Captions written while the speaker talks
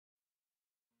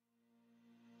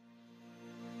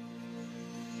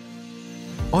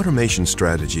Automation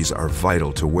strategies are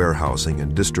vital to warehousing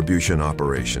and distribution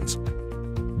operations.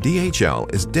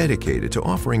 DHL is dedicated to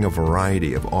offering a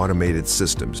variety of automated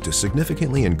systems to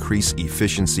significantly increase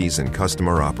efficiencies in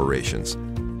customer operations.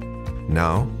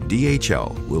 Now,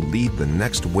 DHL will lead the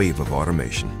next wave of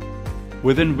automation.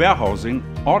 Within warehousing,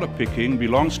 order picking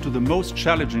belongs to the most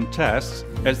challenging tasks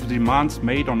as the demands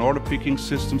made on order picking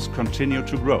systems continue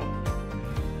to grow.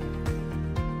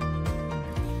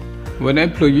 When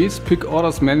employees pick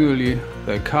orders manually,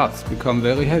 their carts become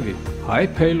very heavy. High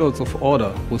payloads of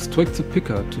order restrict the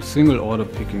picker to single order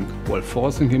picking while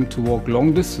forcing him to walk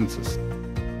long distances.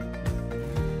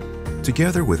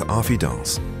 Together with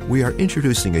Affidance, we are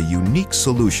introducing a unique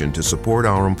solution to support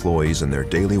our employees in their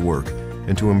daily work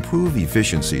and to improve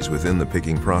efficiencies within the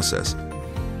picking process.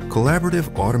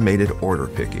 Collaborative automated order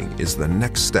picking is the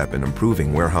next step in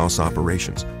improving warehouse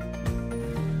operations.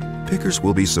 Pickers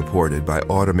will be supported by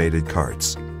automated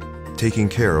carts. Taking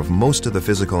care of most of the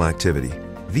physical activity,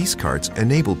 these carts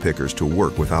enable pickers to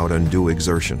work without undue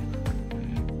exertion.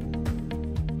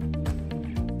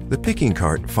 The picking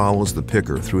cart follows the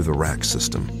picker through the rack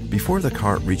system. Before the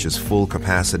cart reaches full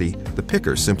capacity, the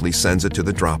picker simply sends it to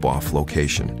the drop-off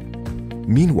location.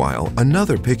 Meanwhile,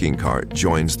 another picking cart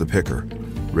joins the picker,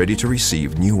 ready to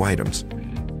receive new items.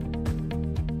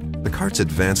 The cart's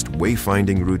advanced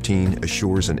wayfinding routine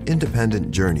assures an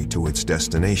independent journey to its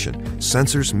destination.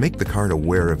 Sensors make the cart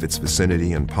aware of its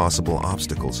vicinity and possible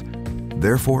obstacles.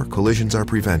 Therefore, collisions are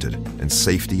prevented and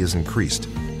safety is increased.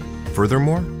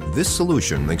 Furthermore, this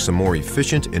solution makes a more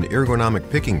efficient and ergonomic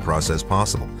picking process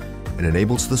possible and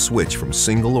enables the switch from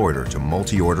single order to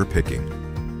multi-order picking.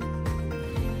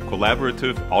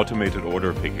 Collaborative automated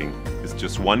order picking is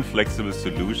just one flexible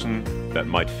solution that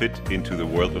might fit into the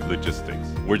world of logistics.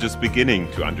 We're just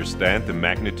beginning to understand the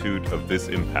magnitude of this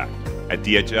impact. At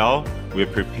DHL, we're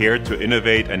prepared to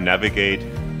innovate and navigate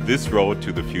this road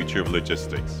to the future of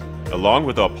logistics. Along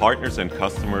with our partners and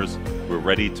customers, we're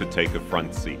ready to take a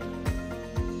front seat.